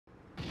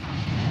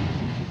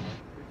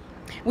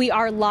We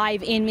are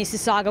live in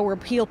Mississauga, where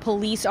Peel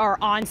police are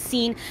on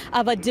scene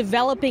of a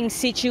developing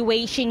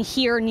situation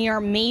here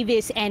near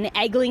Mavis and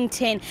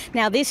Eglinton.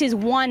 Now, this is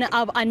one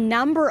of a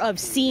number of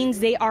scenes.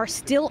 They are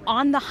still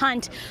on the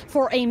hunt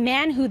for a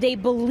man who they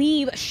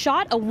believe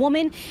shot a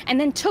woman and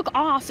then took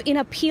off in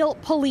a Peel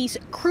police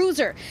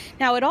cruiser.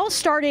 Now, it all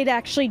started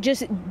actually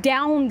just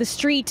down the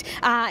street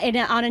on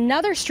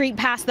another street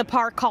past the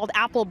park called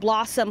Apple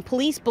Blossom.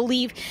 Police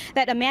believe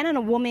that a man and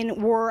a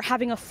woman were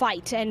having a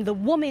fight, and the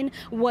woman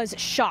was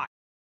shot.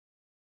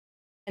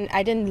 And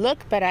I didn't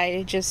look, but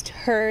I just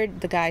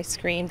heard the guy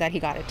scream that he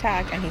got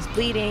attacked and he's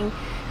bleeding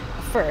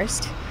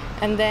first.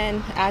 And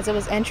then as I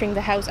was entering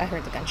the house, I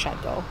heard the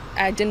gunshot go.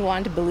 I didn't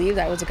want to believe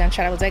that it was a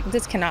gunshot. I was like,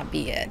 this cannot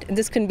be it.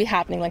 This couldn't be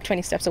happening like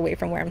 20 steps away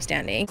from where I'm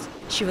standing.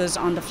 She was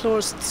on the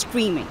floor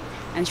screaming,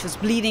 and she was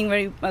bleeding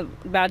very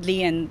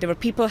badly, and there were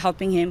people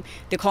helping him.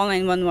 They called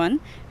 911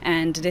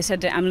 and they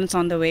said the ambulance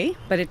on the way,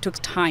 but it took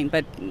time.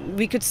 But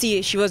we could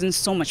see she was in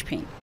so much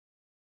pain.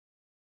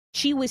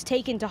 She was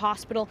taken to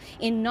hospital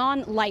in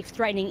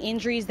non-life-threatening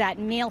injuries. That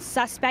male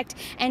suspect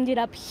ended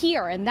up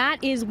here, and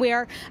that is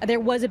where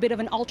there was a bit of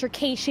an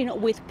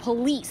altercation with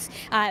police.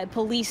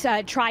 Police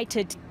tried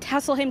to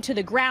tussle him to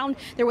the ground.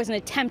 There was an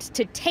attempt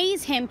to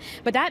tase him,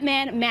 but that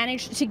man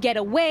managed to get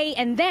away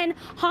and then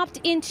hopped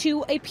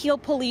into a Peel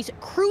police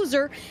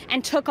cruiser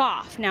and took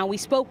off. Now, we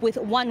spoke with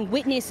one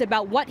witness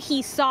about what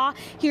he saw.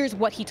 Here's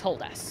what he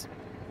told us.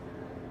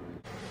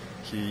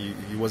 He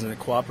wasn't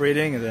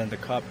cooperating, and then the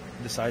cop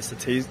decides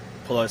to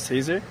pull out his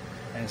taser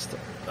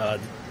and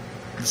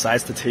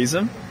decides to tase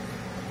him.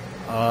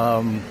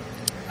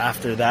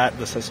 After that,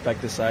 the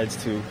suspect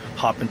decides to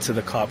hop into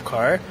the cop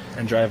car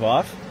and drive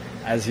off.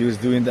 As he was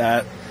doing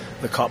that,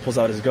 the cop pulls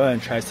out his gun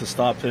and tries to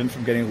stop him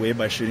from getting away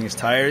by shooting his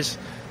tires.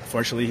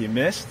 Unfortunately, he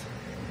missed,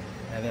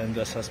 and then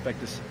the suspect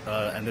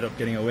ended up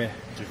getting away.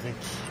 What do you think?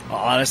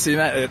 Honestly,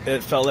 man,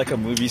 it felt like a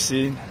movie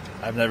scene.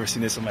 I've never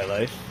seen this in my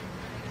life.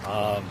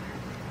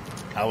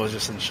 I was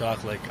just in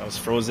shock, like I was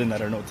frozen. I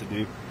don't know what to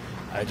do.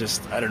 I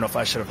don't know if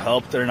I should have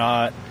helped or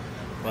not,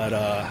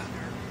 but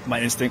my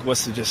instinct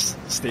was to just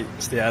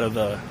stay out of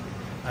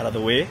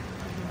the way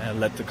and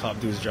let the cop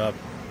do his job.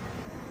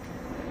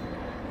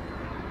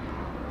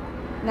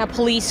 Now,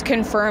 police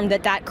confirmed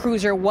that that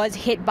cruiser was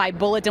hit by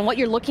bullets, and what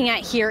you're looking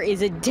at here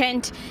is a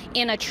dent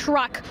in a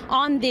truck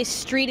on this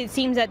street. It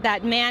seems that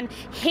that man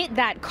hit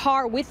that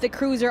car with the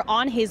cruiser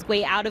on his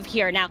way out of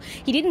here. Now,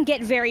 he didn't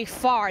get very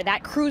far.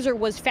 That cruiser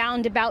was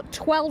found about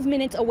 12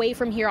 minutes away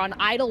from here on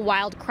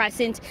Idlewild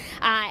Crescent.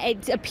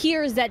 It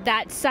appears that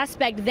that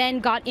suspect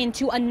then got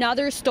into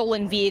another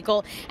stolen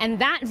vehicle, and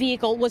that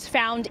vehicle was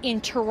found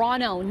in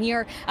Toronto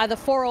near the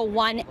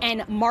 401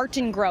 and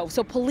Martin Grove.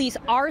 So police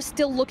are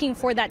still looking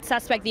for that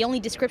suspect. The only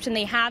description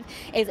they have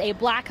is a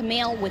black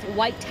male with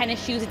white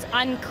tennis shoes. It's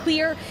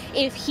unclear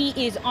if he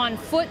is on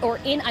foot or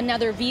in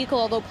another vehicle,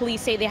 although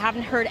police say they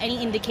haven't heard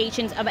any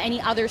indications of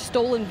any other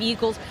stolen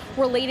vehicles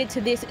related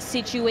to this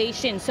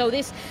situation. So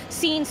this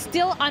scene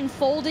still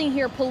unfolding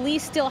here.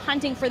 Police still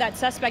hunting for that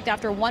suspect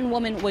after one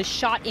woman was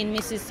shot in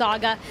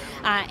Mississauga,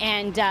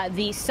 and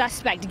the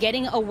suspect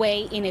getting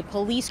away in a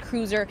police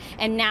cruiser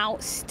and now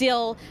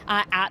still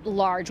at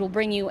large. We'll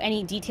bring you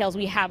any details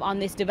we have on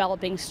this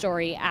developing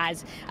story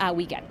as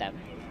we get them.